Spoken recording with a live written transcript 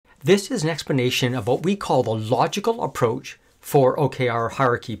This is an explanation of what we call the logical approach for OKR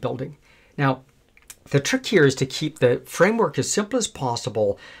hierarchy building. Now, the trick here is to keep the framework as simple as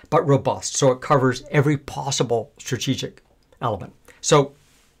possible, but robust, so it covers every possible strategic element. So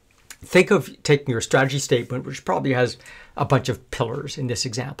think of taking your strategy statement, which probably has a bunch of pillars in this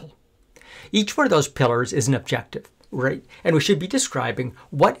example. Each one of those pillars is an objective, right? And we should be describing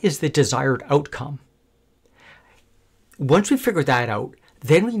what is the desired outcome. Once we figure that out,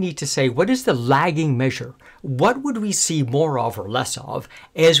 then we need to say, what is the lagging measure? What would we see more of or less of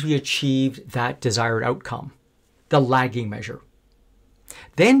as we achieved that desired outcome? The lagging measure.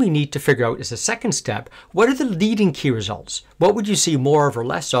 Then we need to figure out, as a second step, what are the leading key results? What would you see more of or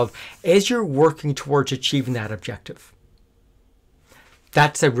less of as you're working towards achieving that objective?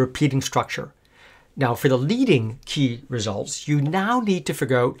 That's a repeating structure. Now, for the leading key results, you now need to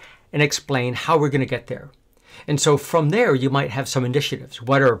figure out and explain how we're going to get there. And so from there, you might have some initiatives.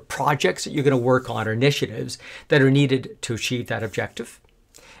 What are projects that you're going to work on, or initiatives that are needed to achieve that objective?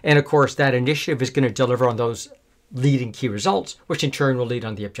 And of course, that initiative is going to deliver on those leading key results, which in turn will lead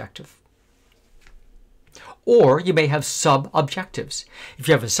on the objective. Or you may have sub-objectives. If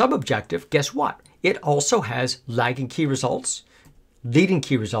you have a sub-objective, guess what? It also has lagging key results, leading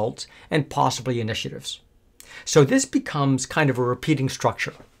key results, and possibly initiatives. So this becomes kind of a repeating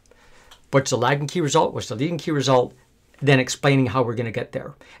structure. What's the lagging key result? What's the leading key result? Then explaining how we're going to get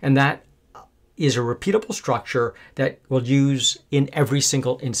there. And that is a repeatable structure that we'll use in every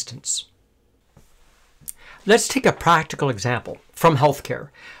single instance. Let's take a practical example from healthcare.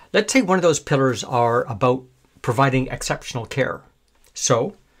 Let's say one of those pillars are about providing exceptional care.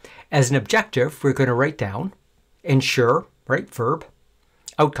 So, as an objective, we're going to write down ensure, right, verb,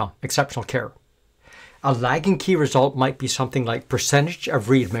 outcome, exceptional care. A lagging key result might be something like percentage of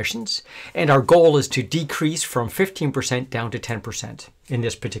readmissions, and our goal is to decrease from 15% down to 10% in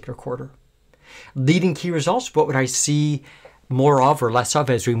this particular quarter. Leading key results, what would I see more of or less of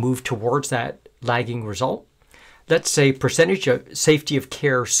as we move towards that lagging result? Let's say percentage of safety of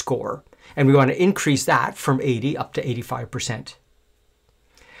care score, and we want to increase that from 80 up to 85%.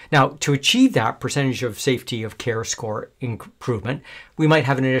 Now, to achieve that percentage of safety of care score improvement, we might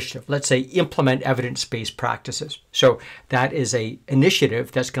have an initiative. Let's say implement evidence-based practices. So that is an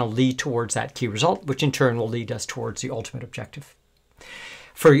initiative that's going to lead towards that key result, which in turn will lead us towards the ultimate objective.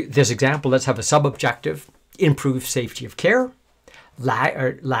 For this example, let's have a sub-objective, improve safety of care.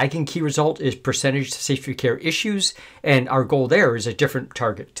 Lagging key result is percentage safety of care issues, and our goal there is a different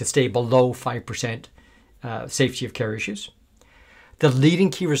target, to stay below 5% safety of care issues. The leading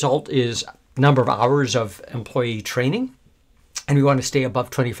key result is number of hours of employee training, and we want to stay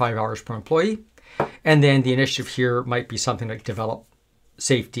above 25 hours per employee. And then the initiative here might be something like develop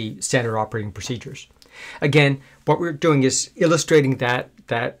safety standard operating procedures. Again, what we're doing is illustrating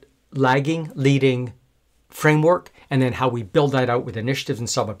that lagging, leading framework, and then how we build that out with initiatives and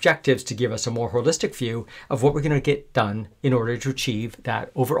sub-objectives to give us a more holistic view of what we're going to get done in order to achieve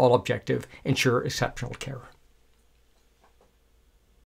that overall objective, ensure exceptional care.